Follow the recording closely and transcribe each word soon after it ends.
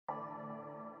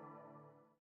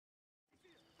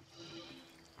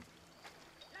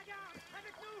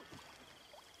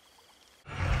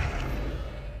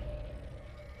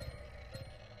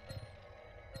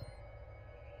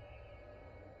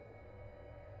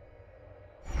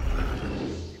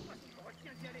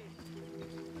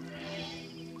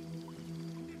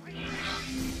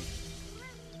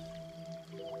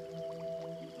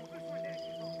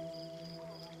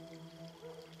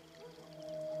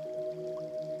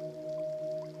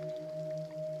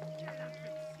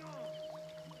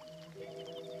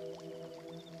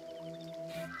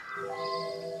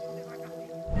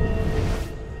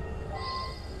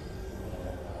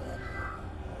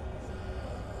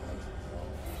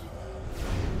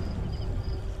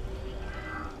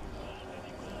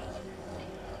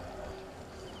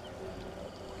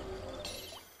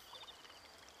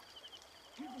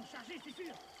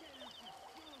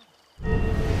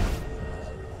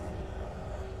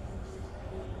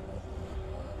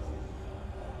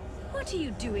What are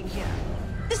you doing here?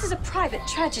 This is a private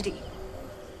tragedy.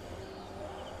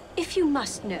 If you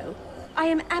must know, I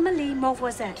am Amélie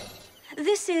Mauvoisin.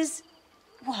 This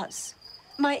was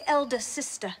my elder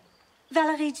sister,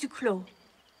 Valérie Duclos.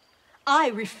 I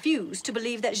refuse to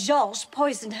believe that Georges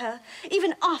poisoned her,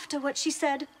 even after what she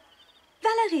said.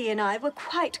 Valérie and I were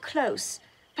quite close,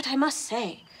 but I must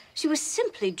say, she was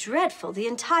simply dreadful the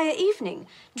entire evening,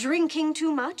 drinking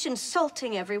too much,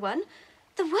 insulting everyone.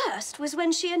 The worst was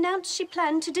when she announced she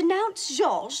planned to denounce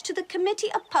Georges to the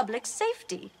Committee of Public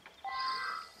Safety.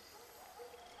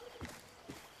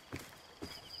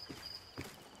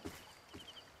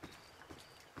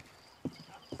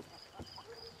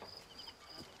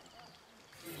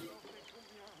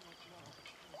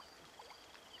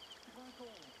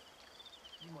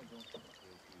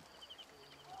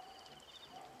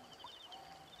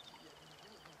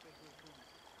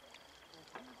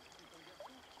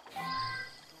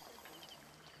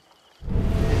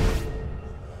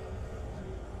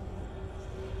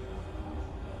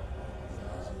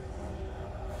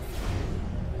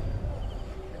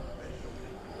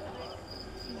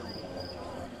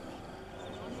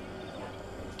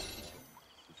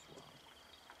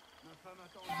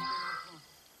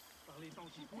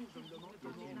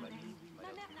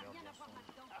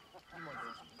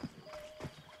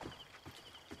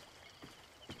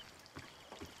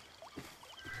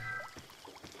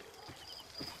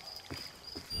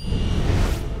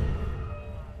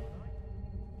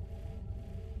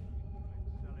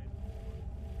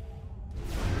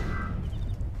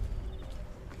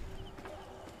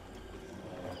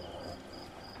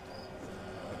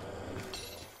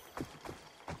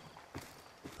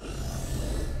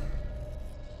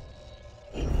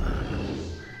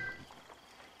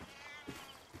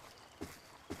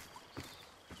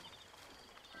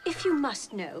 If you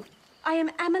must know, I am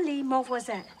Amélie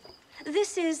Mauvoisin.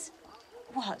 This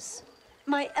was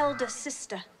my elder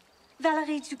sister,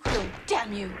 Valérie Duclos.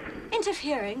 Damn you!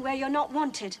 Interfering where you're not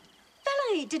wanted.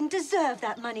 Valérie didn't deserve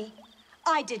that money.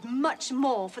 I did much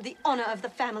more for the honor of the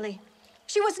family.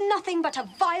 She was nothing but a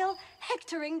vile,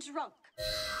 hectoring drunk.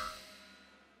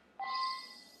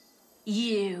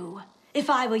 You. If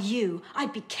I were you,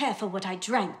 I'd be careful what I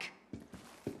drank.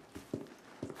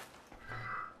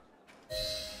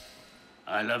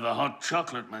 I love a hot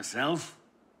chocolate myself.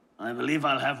 I believe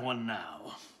I'll have one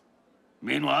now.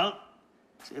 Meanwhile,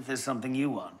 see if there's something you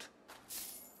want.